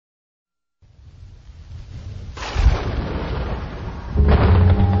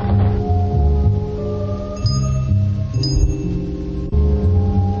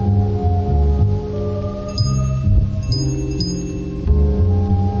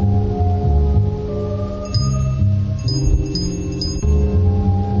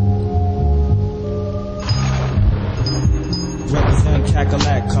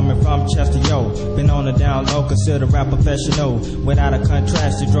I'm Chester, yo. Been on the down low, consider rap professional. Without a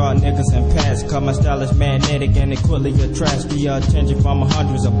contrast, to draw niggas and pass. Cause my style is magnetic and it quickly attracts the attention from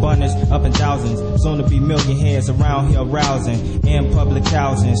hundreds, abundance, up in thousands. Soon to be million heads around here rousing. In public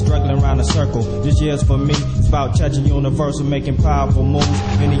housing, struggling around a circle. This year's for me, it's about touching universal, making powerful moves.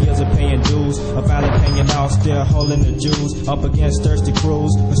 Many years of paying dues, of finally paying out, still holding the Jews. Up against thirsty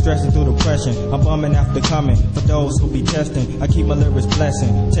crews, but stressing through depression. I'm bumming after coming, for those who be testing. I keep my lyrics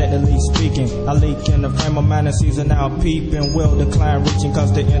blessing, technically speaking. I leak in the frame of mind and season out peeping. Will decline reaching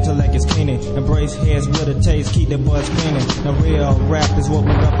cause the intellect is keening. Embrace heads with a taste, keep the buzz cleaning. The real rap is what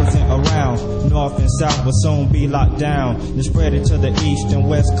we represent around. North and south will soon be locked down. Then spread it to the east and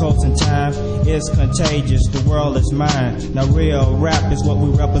west coast in time. It's contagious, the world is mine. Now real rap is what we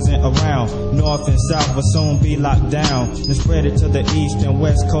represent around. North and south will soon be locked down. Then spread it to the east and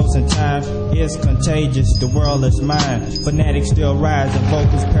west coast in time. It's contagious, the world is mine. Fanatics still rising,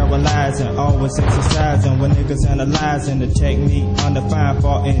 vocals paralyzing, always exercising. When niggas analyzing the technique, undefined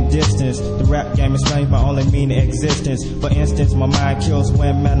far in distance. The rap game explains my only meaning existence. For instance, my mind kills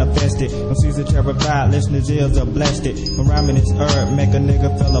when manifested. When season terrified, listeners' ears are blessed. When rhyming is herb, make a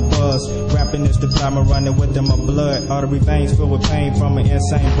nigga feel a buzz. Rapping is the plasma running within my blood. Artery veins filled with pain from an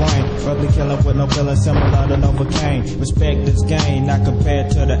insane brain. Roughly killing with no feeling similar to Novocaine. Respect is gain, not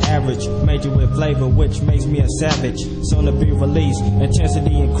compared to the average. Major with flavor, which makes me a savage. Soon to be released,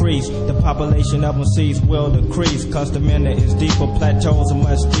 intensity increase. The population of MCs will decrease. Cause the minute is deeper, plateaus are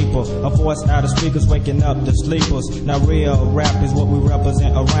much deeper. A voice out of speakers waking up the sleepers. Now real rap is what we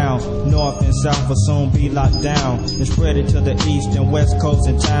represent around. North and south will soon be locked down. And spread it to the east and west coast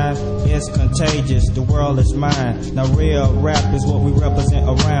in time. It's contagious, the world is mine. Now real rap is what we represent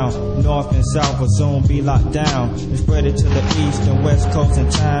around. North and south will soon be locked down. And spread it to the east and west coast in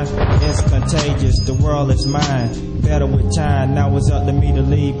time. It's contagious, the world is mine. Better with time, now it's up to me to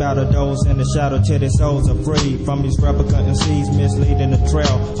lead battle those in the shadow till their souls are free from these replicant MCs misleading the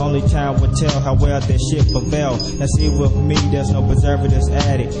trail. Only time will tell how well that shit prevail. Now see with me, there's no preservatives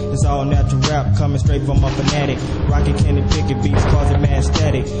added. It's all natural rap coming straight from a fanatic. Rocket candy picket beats causing mad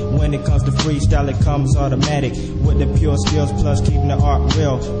static. When it comes to freestyle, it comes automatic. With the pure skills plus keeping the art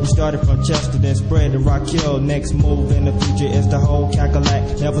real. We started from Chester, then spread to Rock Hill. Next move in the future is the whole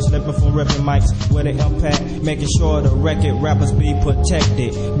cackalack. Never slipping from ripping mics with an impact, making sure the record rappers be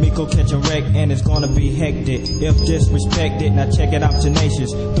protected. Demico catching wreck and it's gonna be hectic if disrespected. Now check it out,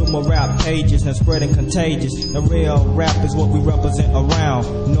 tenacious through my rap pages and spreading contagious. The real rap is what we represent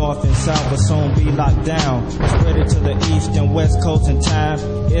around. North and south will soon be locked down. Spread it to the east and west coast in time.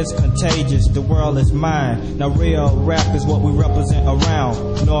 It's contagious, the world is mine. Now real rap is what we represent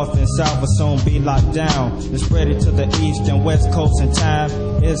around. North and south will soon be locked down. And spread it to the east and west coast in time.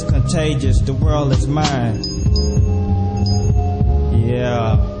 It's contagious, the world is mine.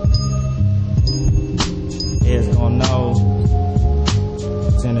 Yeah, it's gonna know.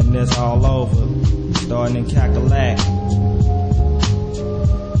 Sending this all over, starting in Cackalack.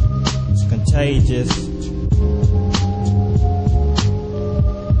 It's contagious,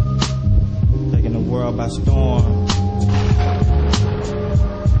 taking the world by storm.